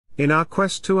In our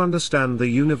quest to understand the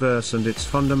universe and its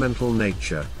fundamental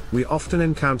nature, we often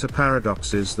encounter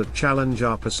paradoxes that challenge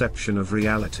our perception of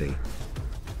reality.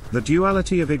 The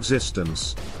duality of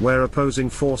existence, where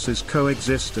opposing forces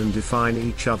coexist and define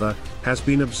each other, has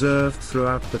been observed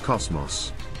throughout the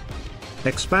cosmos.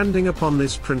 Expanding upon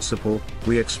this principle,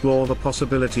 we explore the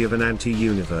possibility of an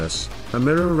anti-universe, a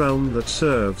mirror realm that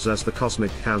serves as the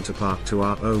cosmic counterpart to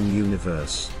our own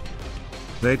universe.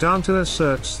 Vedanta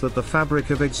asserts that the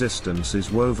fabric of existence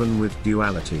is woven with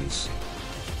dualities.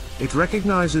 It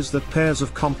recognizes that pairs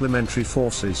of complementary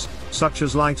forces, such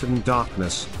as light and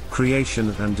darkness, creation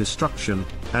and destruction,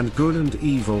 and good and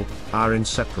evil, are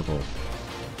inseparable.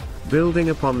 Building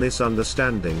upon this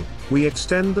understanding, we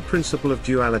extend the principle of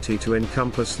duality to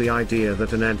encompass the idea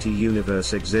that an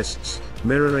anti-universe exists,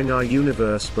 mirroring our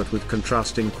universe but with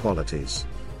contrasting qualities.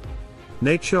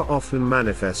 Nature often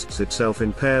manifests itself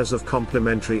in pairs of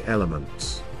complementary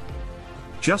elements.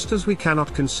 Just as we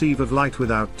cannot conceive of light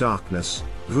without darkness,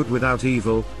 good without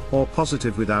evil, or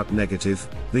positive without negative,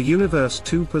 the universe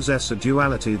too possesses a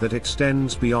duality that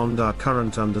extends beyond our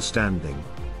current understanding.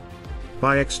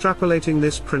 By extrapolating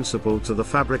this principle to the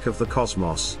fabric of the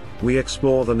cosmos, we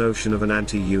explore the notion of an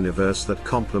anti-universe that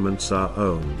complements our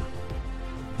own.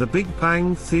 The Big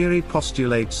Bang theory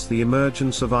postulates the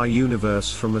emergence of our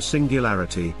universe from a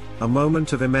singularity, a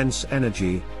moment of immense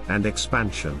energy and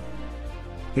expansion.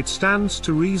 It stands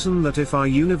to reason that if our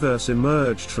universe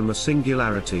emerged from a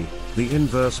singularity, the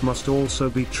inverse must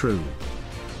also be true.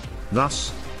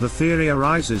 Thus, the theory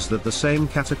arises that the same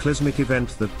cataclysmic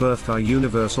event that birthed our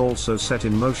universe also set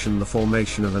in motion the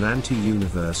formation of an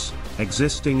anti-universe,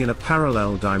 existing in a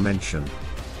parallel dimension.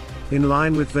 In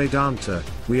line with Vedanta,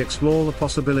 we explore the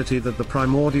possibility that the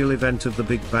primordial event of the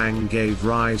Big Bang gave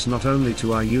rise not only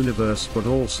to our universe but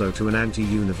also to an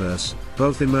anti-universe,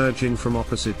 both emerging from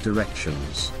opposite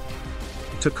directions.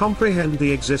 To comprehend the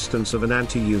existence of an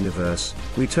anti-universe,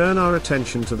 we turn our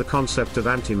attention to the concept of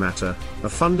antimatter, a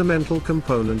fundamental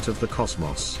component of the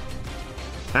cosmos.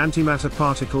 Antimatter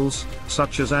particles,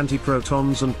 such as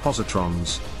antiprotons and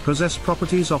positrons, possess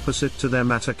properties opposite to their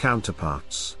matter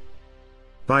counterparts.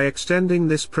 By extending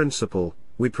this principle,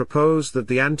 we propose that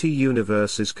the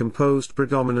anti-universe is composed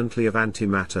predominantly of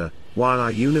antimatter, while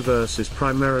our universe is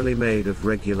primarily made of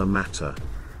regular matter.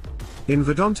 In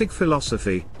Vedantic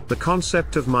philosophy, the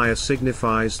concept of Maya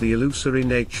signifies the illusory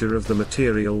nature of the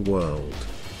material world.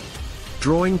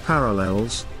 Drawing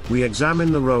parallels, we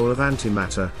examine the role of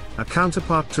antimatter, a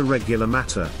counterpart to regular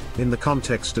matter, in the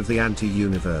context of the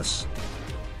anti-universe.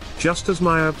 Just as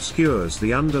Maya obscures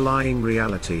the underlying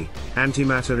reality,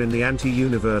 antimatter in the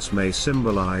anti-universe may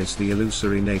symbolize the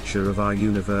illusory nature of our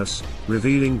universe,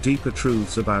 revealing deeper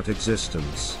truths about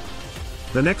existence.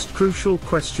 The next crucial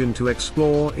question to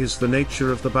explore is the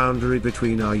nature of the boundary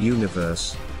between our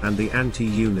universe and the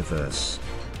anti-universe.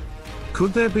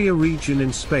 Could there be a region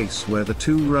in space where the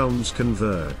two realms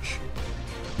converge?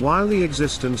 While the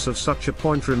existence of such a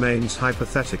point remains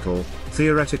hypothetical,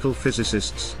 theoretical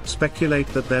physicists speculate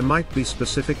that there might be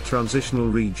specific transitional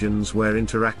regions where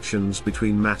interactions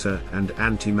between matter and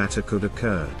antimatter could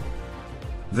occur.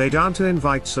 Vedanta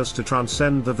invites us to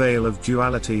transcend the veil of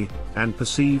duality and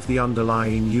perceive the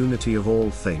underlying unity of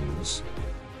all things.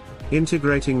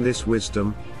 Integrating this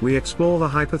wisdom, we explore the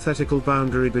hypothetical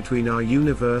boundary between our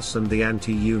universe and the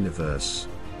anti-universe.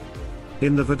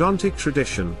 In the Vedantic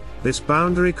tradition, this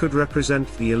boundary could represent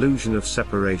the illusion of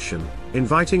separation,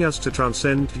 inviting us to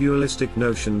transcend dualistic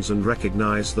notions and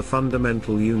recognize the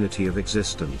fundamental unity of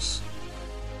existence.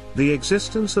 The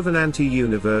existence of an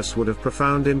anti-universe would have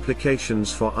profound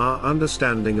implications for our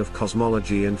understanding of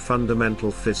cosmology and fundamental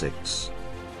physics.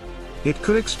 It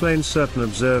could explain certain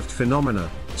observed phenomena,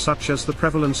 such as the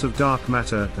prevalence of dark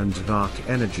matter and dark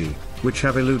energy, which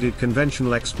have eluded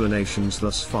conventional explanations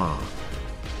thus far.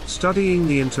 Studying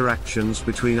the interactions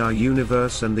between our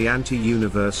universe and the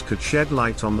anti-universe could shed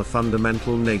light on the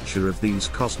fundamental nature of these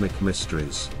cosmic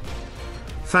mysteries.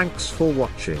 Thanks for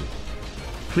watching.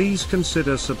 Please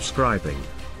consider subscribing.